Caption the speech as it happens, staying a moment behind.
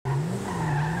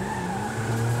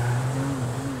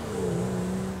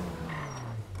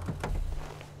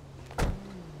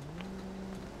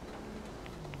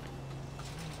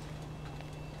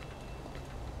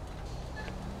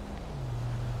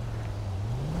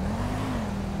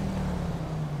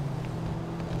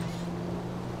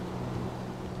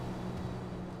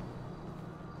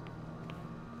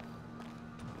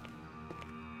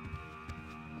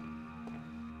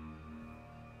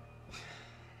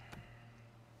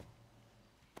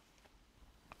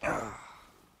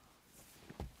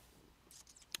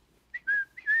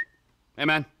Hey,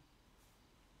 man.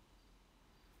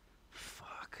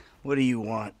 Fuck. What do you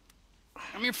want?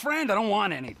 I'm your friend. I don't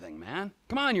want anything, man.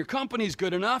 Come on, your company's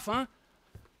good enough, huh?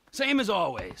 Same as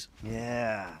always.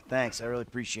 Yeah, thanks. I really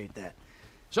appreciate that.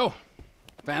 So,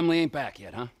 family ain't back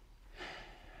yet, huh?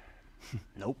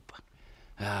 Nope.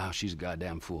 Oh, she's a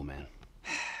goddamn fool, man.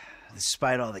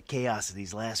 Despite all the chaos of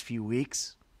these last few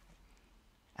weeks,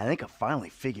 I think I finally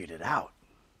figured it out.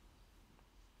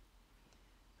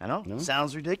 I know, No?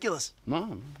 Sounds ridiculous.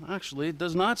 No, actually, it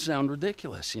does not sound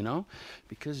ridiculous, you know?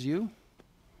 Because you're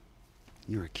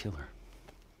a killer.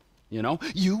 You know?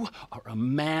 You are a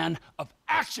man of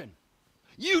action.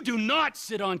 You do not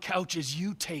sit on couches,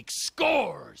 you take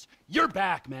scores. You're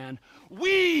back, man.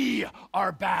 We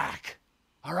are back.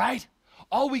 All right?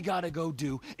 All we gotta go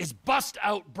do is bust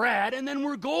out Brad, and then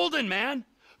we're golden, man.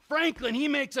 Franklin, he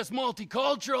makes us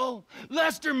multicultural.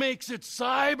 Lester makes it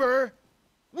cyber.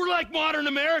 We're like modern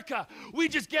America. We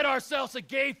just get ourselves a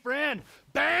gay friend.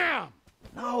 Bam!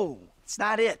 No, it's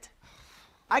not it.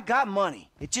 I got money.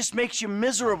 It just makes you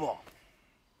miserable.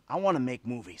 I want to make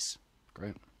movies.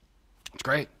 Great. It's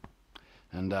great.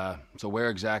 And, so where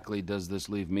exactly does this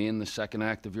leave me in the second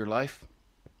act of your life?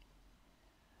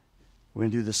 We're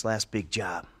gonna do this last big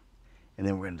job, and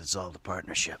then we're gonna dissolve the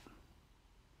partnership.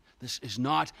 This is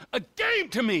not a game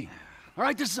to me! All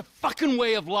right, this is a fucking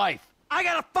way of life. I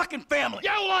got a fucking family!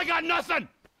 Yeah, well, I got nothing!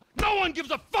 No one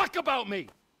gives a fuck about me!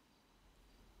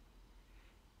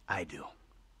 I do.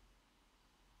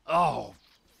 Oh,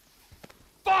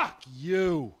 fuck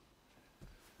you!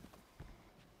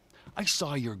 I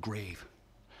saw your grave.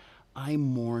 I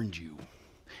mourned you.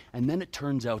 And then it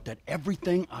turns out that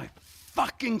everything I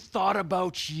fucking thought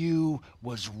about you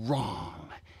was wrong.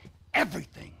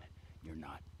 Everything. You're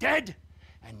not dead,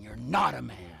 and you're not a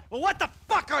man. Well, what the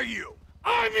fuck are you?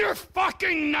 I'm your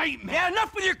fucking nightmare! Yeah,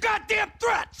 enough with your goddamn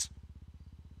threats!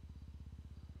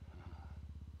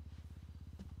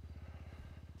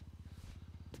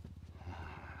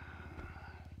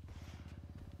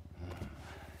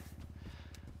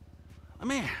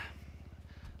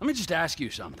 Let me just ask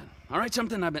you something, all right?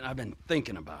 Something I've been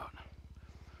thinking about.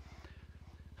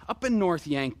 Up in North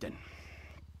Yankton,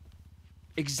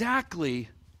 exactly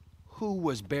who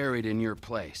was buried in your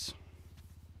place?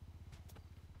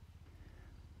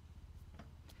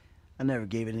 I never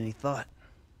gave it any thought.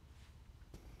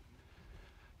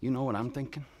 You know what I'm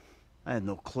thinking? I had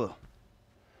no clue.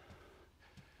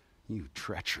 You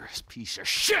treacherous piece of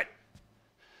shit!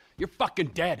 You're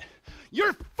fucking dead!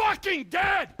 You're fucking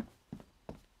dead!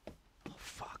 Oh,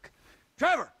 fuck.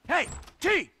 Trevor! Hey!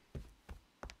 T!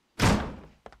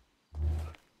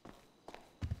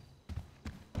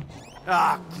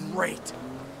 Ah, great!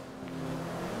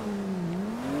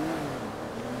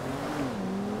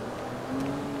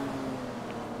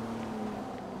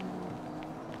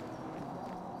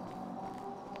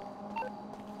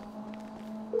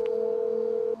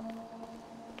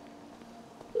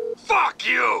 Fuck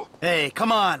you! Hey,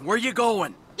 come on, where you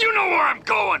going? You know where I'm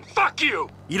going! Fuck you!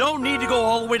 You don't need to go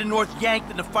all the way to North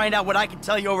Yankton to find out what I can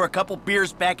tell you over a couple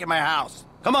beers back at my house.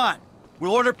 Come on,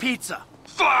 we'll order pizza.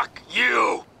 Fuck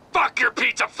you! Fuck your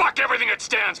pizza! Fuck everything it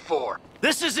stands for!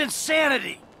 This is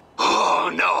insanity! Oh,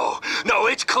 no! No,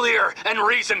 it's clear and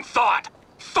reasoned thought!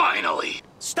 Finally!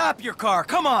 Stop your car,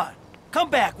 come on! Come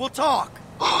back, we'll talk!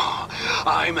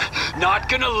 I'm not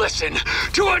gonna listen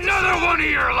to another one of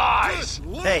your lies!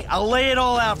 Hey, I'll lay it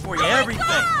all out for you,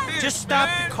 everything. Just stop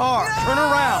the car, turn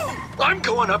around. I'm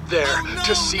going up there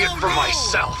to see it for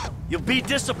myself. You'll be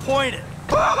disappointed.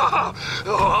 Oh,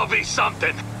 I'll be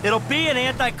something. It'll be an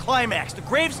anticlimax. The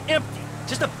grave's empty.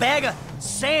 Just a bag of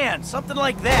sand, something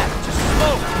like that. Just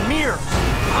smoke and mirrors.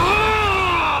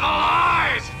 Oh, the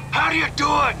lies! How do you do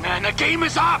it, man? The game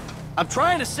is up! I'm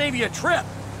trying to save you a trip.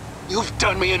 You've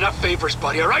done me enough favors,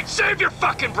 buddy, all right? Save your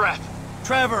fucking breath!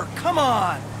 Trevor, come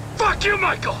on! Fuck you,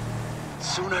 Michael!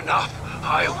 Soon enough,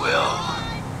 I will.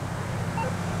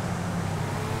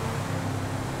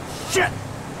 Shit!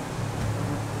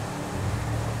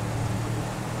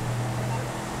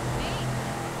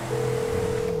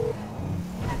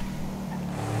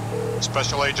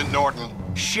 Special Agent Norton.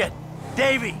 Shit!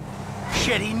 Davey!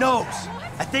 Shit, he knows.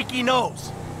 I think he knows.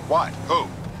 What? Who?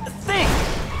 The thing!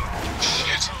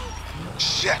 Shit.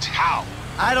 Shit, how?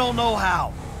 I don't know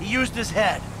how. He used his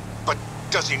head. But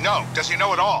does he know? Does he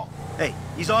know at all? Hey,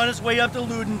 he's on his way up to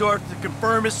Ludendorff to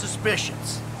confirm his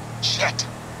suspicions. Shit.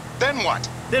 Then what?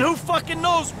 Then who fucking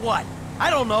knows what?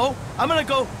 I don't know. I'm gonna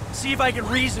go see if I can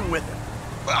reason with him.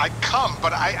 I'd come,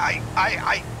 but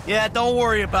Yeah, don't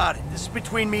worry about it. This is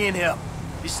between me and him.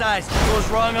 Besides, if it goes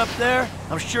wrong up there,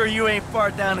 I'm sure you ain't far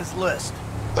down his list.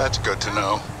 That's good to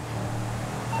know.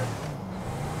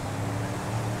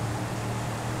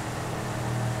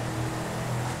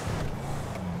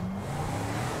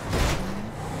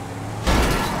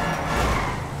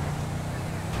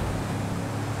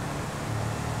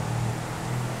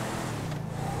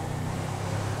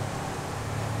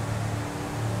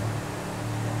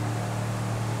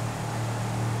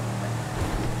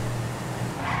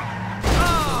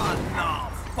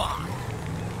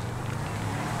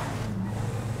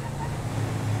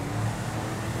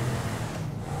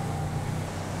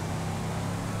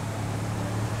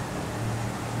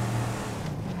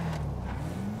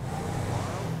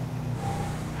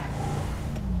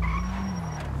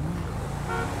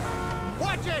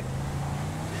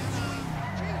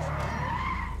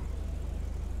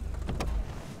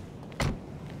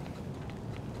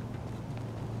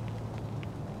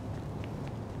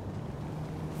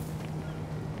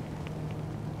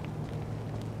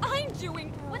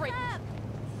 doing great. What's up?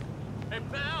 Hey,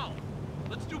 pal,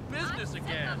 let's do business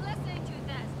again. I'm sick of listening to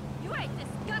this. You are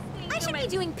disgusting. I should be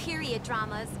doing period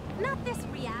dramas, not this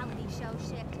reality show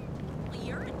shit. Well,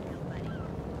 you're a nobody.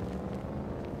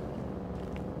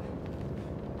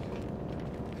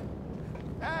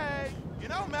 Hey, you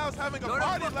know Mel's having a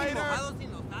party later.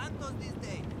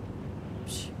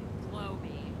 Blow me.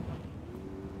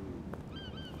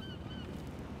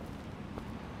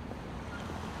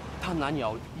 她男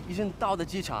友已经到了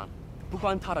机场，不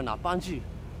管他的哪班机，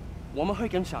我们会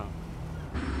跟上。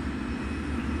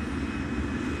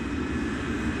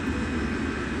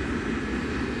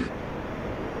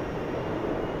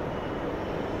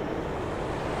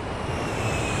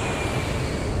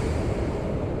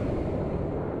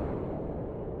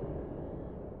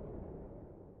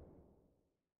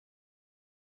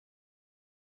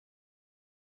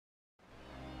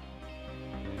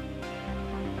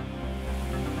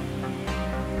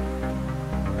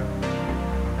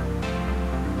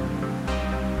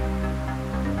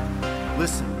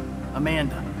Listen,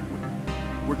 Amanda,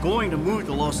 we're going to move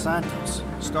to Los Santos.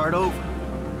 Start over.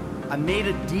 I made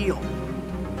a deal.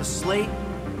 The slate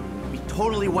will be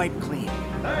totally wiped clean.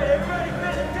 All right, everybody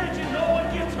pay attention. No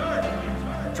one gets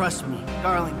hurt. Trust me,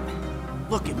 darling.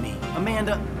 Look at me.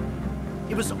 Amanda,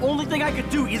 it was the only thing I could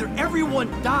do. Either everyone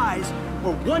dies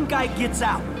or one guy gets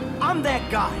out. I'm that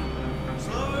guy.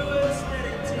 Slow and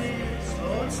steady, T.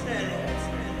 Slow and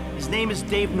steady. His name is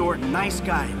Dave Norton. Nice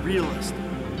guy, realist.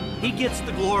 He gets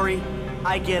the glory,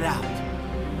 I get out.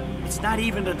 It's not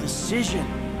even a decision.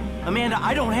 Amanda,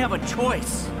 I don't have a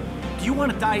choice. Do you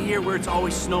want to die here where it's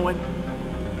always snowing?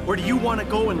 Or do you want to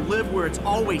go and live where it's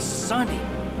always sunny?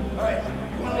 All right,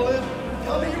 you want to live?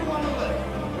 Tell me you want to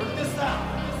live. Work this out.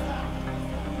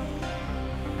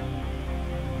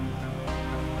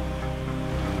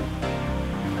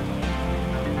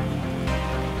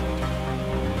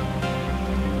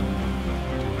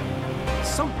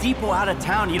 Some depot out of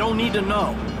town you don't need to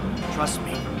know. Trust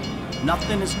me,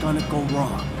 nothing is gonna go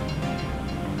wrong.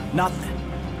 Nothing.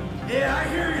 Yeah, I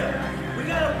hear you. We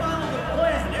gotta follow the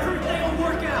plan. Everything will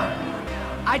work out.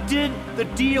 I did the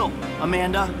deal,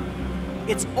 Amanda.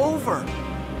 It's over.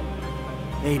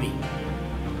 Baby,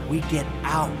 we get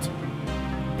out.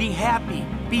 Be happy,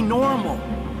 be normal.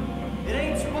 It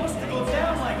ain't supposed to go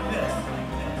down like this.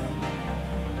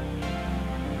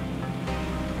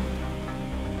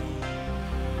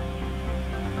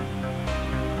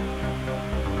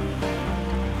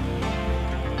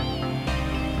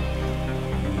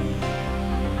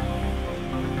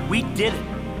 We did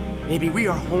it. Baby, we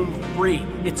are home free.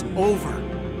 It's over.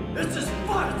 This is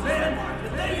fucked, man. The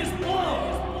thing is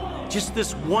blown. Just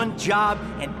this one job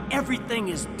and everything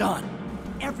is done.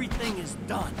 Everything is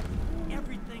done.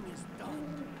 Everything is done.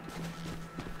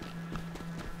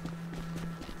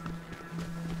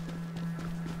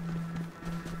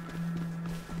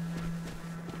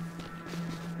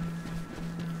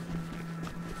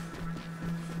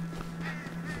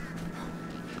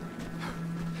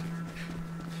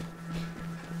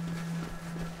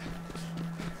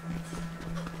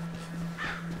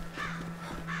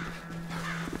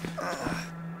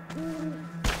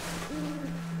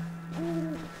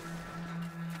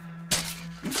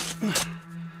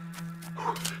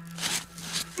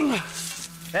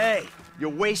 Hey, you're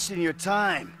wasting your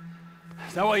time.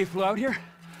 Is that why you flew out here?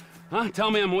 Huh?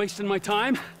 Tell me I'm wasting my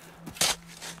time?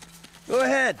 Go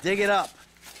ahead, dig it up.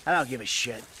 I don't give a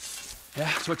shit. Yeah,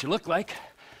 that's what you look like.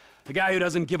 The guy who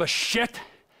doesn't give a shit.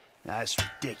 That's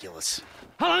ridiculous.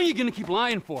 How long are you gonna keep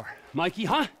lying for, Mikey,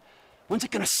 huh? When's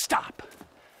it gonna stop?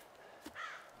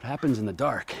 What happens in the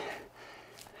dark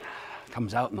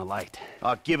comes out in the light.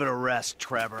 I'll give it a rest,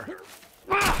 Trevor.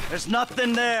 There's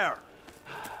nothing there.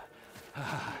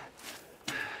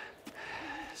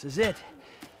 This is it.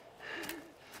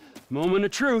 Moment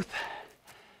of truth.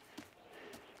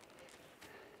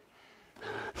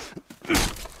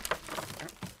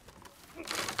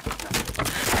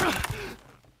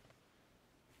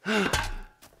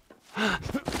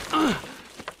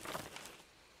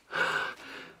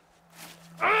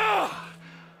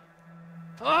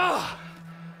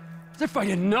 As if I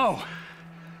didn't know.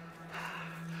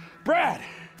 Brad!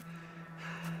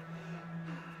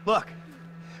 Look,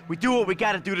 we do what we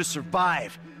gotta do to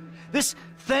survive. This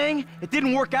thing, it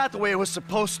didn't work out the way it was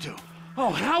supposed to. Oh,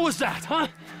 and how was that, huh?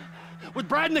 With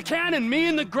Brad in the can and me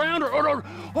in the ground,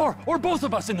 or both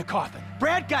of us in the coffin?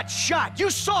 Brad got shot. You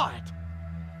saw it.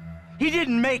 He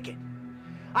didn't make it.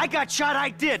 I got shot. I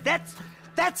did.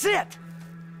 That's it.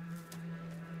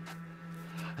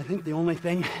 I think the only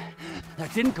thing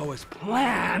that didn't go as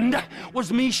planned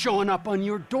was me showing up on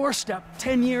your doorstep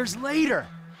 10 years later.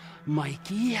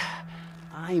 Mikey,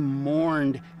 I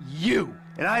mourned you.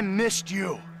 And I missed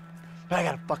you. But I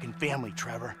got a fucking family,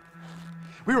 Trevor.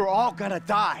 We were all gonna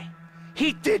die.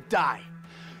 He did die.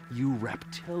 You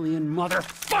reptilian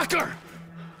motherfucker!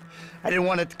 I didn't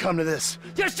want it to come to this.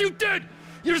 Yes, you did!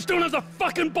 You just don't have the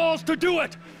fucking balls to do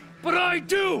it! But I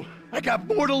do! I got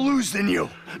more to lose than you.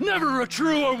 Never a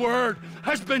truer word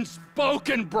has been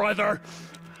spoken, brother.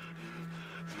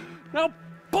 Now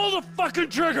pull the fucking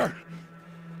trigger!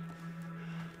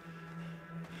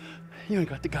 You ain't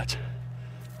got the guts.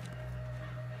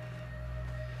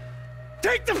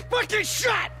 Take the fucking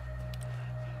shot!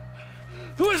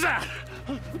 Who is that?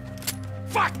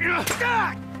 Fuck!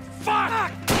 Ah,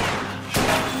 fuck!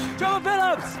 Trevor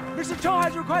Phillips! Mr. Cho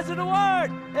has requested a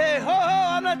word! Hey, ho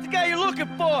ho, I'm not the guy you're looking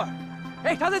for.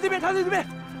 Hey, 他在这边，他在这边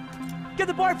Get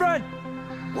the boyfriend!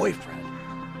 Boyfriend?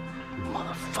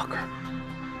 Motherfucker.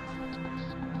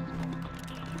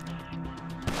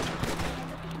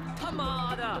 他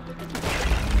妈的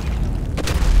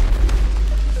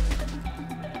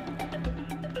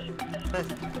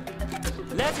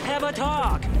Let's have a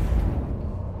talk!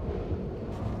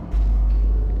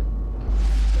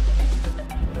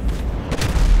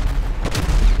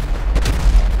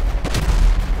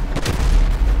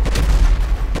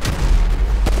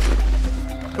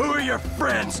 Who are your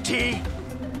friends, T?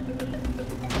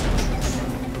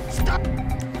 Stop!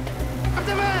 Up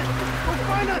the man! Go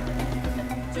find it!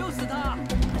 就是他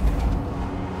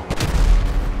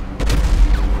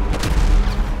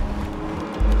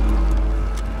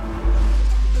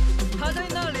他在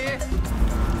那里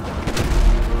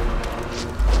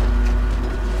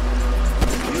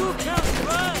You can't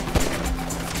run!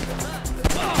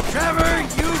 Trevor,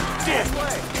 you dick!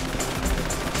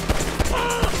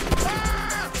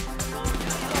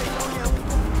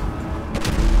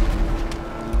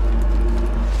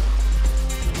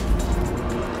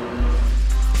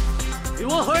 It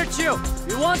will hurt you!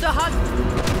 You want the hot...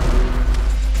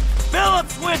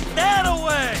 Phillips went that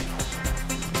away!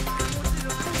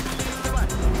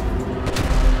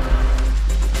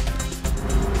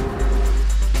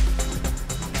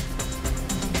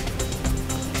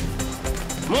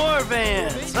 More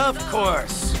vans, of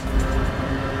course.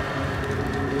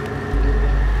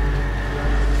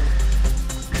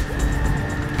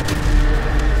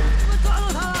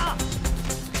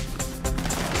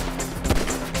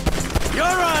 You're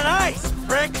on ice,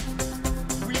 prick!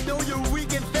 We know you're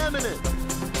weak and feminine.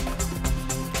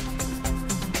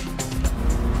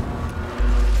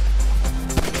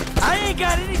 I ain't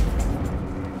got any...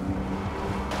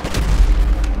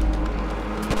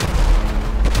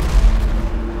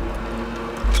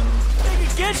 Thing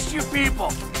against you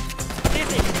people!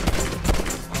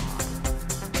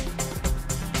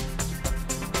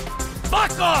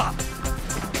 Fuck off!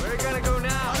 Where are you gonna go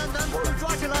now? 男朋友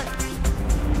抓起来！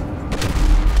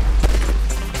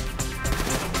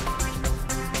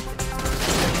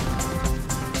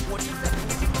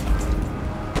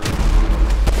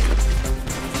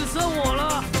 只剩我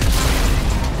了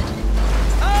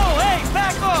Oh, hey,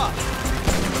 back off!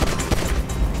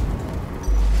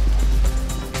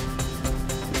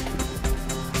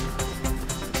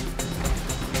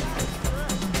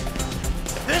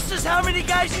 This is how many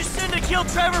guys you send to kill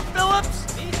Trevor Phillips?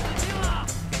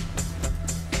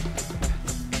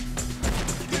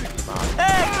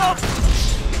 Hey, go!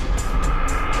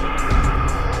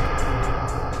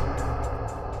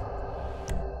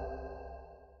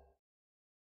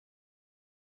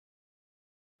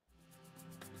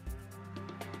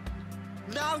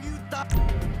 Now you die.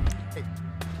 Hey.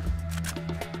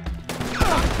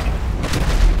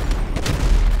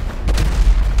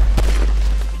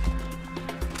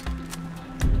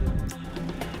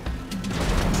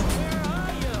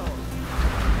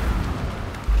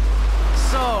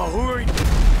 So, who are you?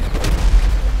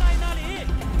 在那里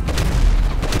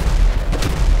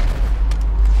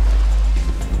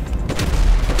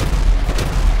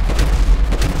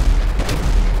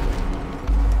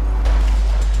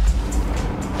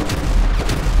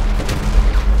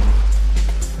Who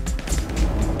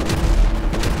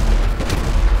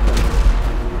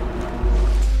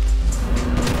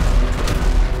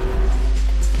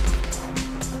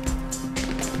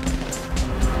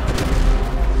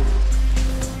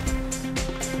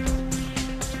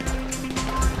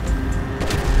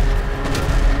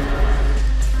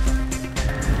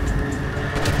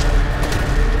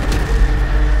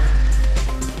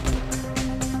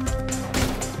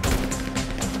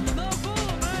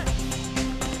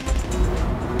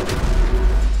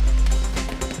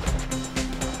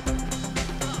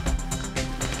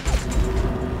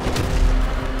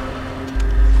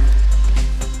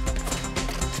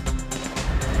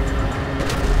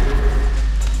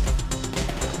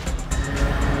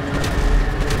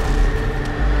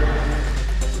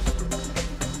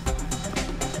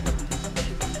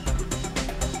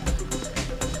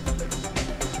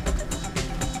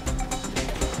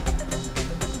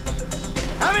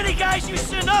many guys you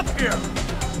send up here?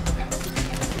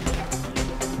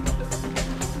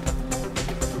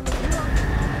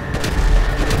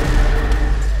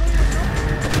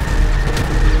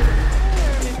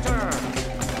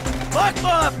 Fuck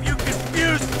off, you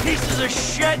confused pieces of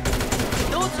shit!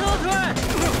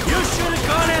 You should have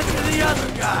gone after the other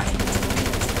guy.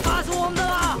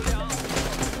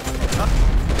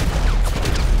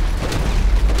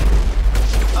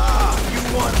 You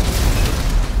want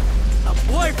a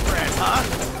boyfriend, huh?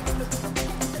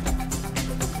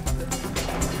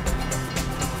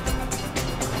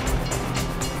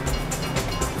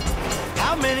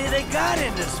 How many they got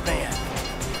in this van?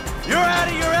 You're out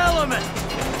of your element!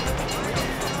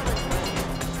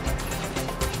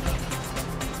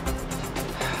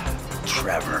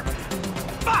 Trevor.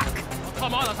 Fuck!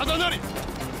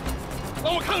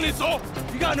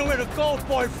 You got nowhere to go,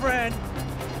 boyfriend.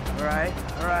 All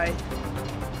right.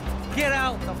 Get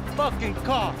out the fucking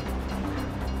car.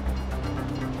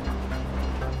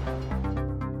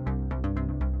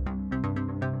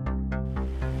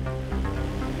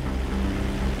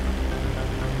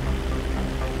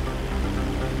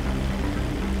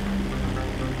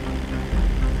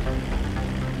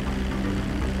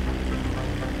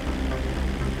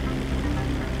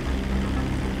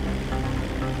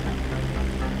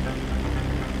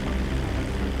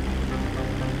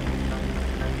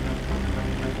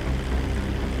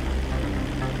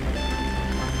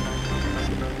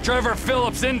 Trevor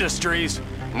Phillips Industries.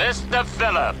 Mr.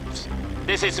 Phillips,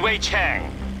 this is Wei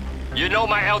Chang. You know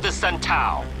my eldest son,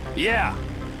 Tao. Yeah,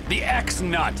 the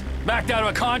ex-nut. Backed out of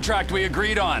a contract we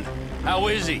agreed on. How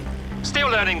is he? Still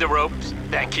learning the ropes,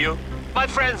 thank you. My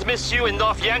friends miss you in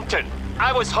North Yankton.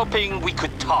 I was hoping we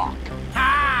could talk.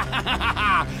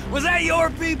 Ha! Was that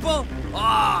your people?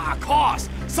 Ah, of course.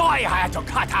 Sorry I had to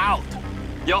cut out.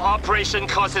 Your operation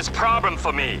causes problem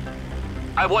for me.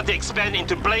 I want to expand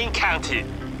into Blaine County,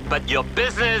 but your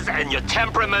business and your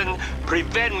temperament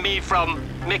prevent me from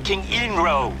making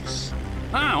inroads.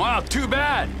 Oh, well, too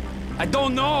bad. I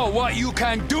don't know what you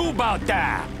can do about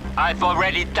that. I've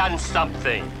already done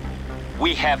something.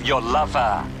 We have your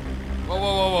lover.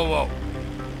 Whoa.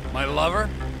 My lover?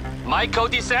 Michael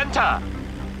DeSanta.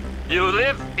 You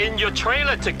live in your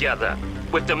trailer together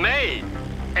with the maid,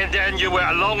 and then you were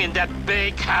alone in that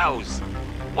big house.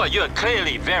 Well, you're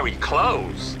clearly very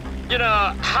close. You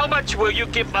know, how much will you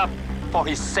give up for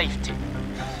his safety?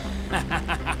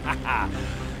 My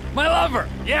lover!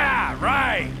 Yeah,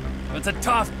 right! It's a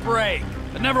tough break.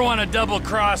 I never want to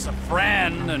double-cross a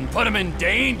friend and put him in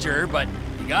danger, but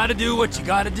you gotta do what you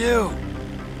gotta do.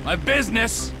 My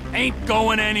business ain't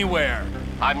going anywhere.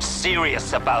 I'm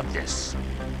serious about this.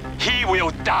 He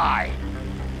will die.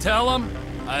 Tell him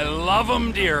I love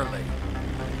him dearly.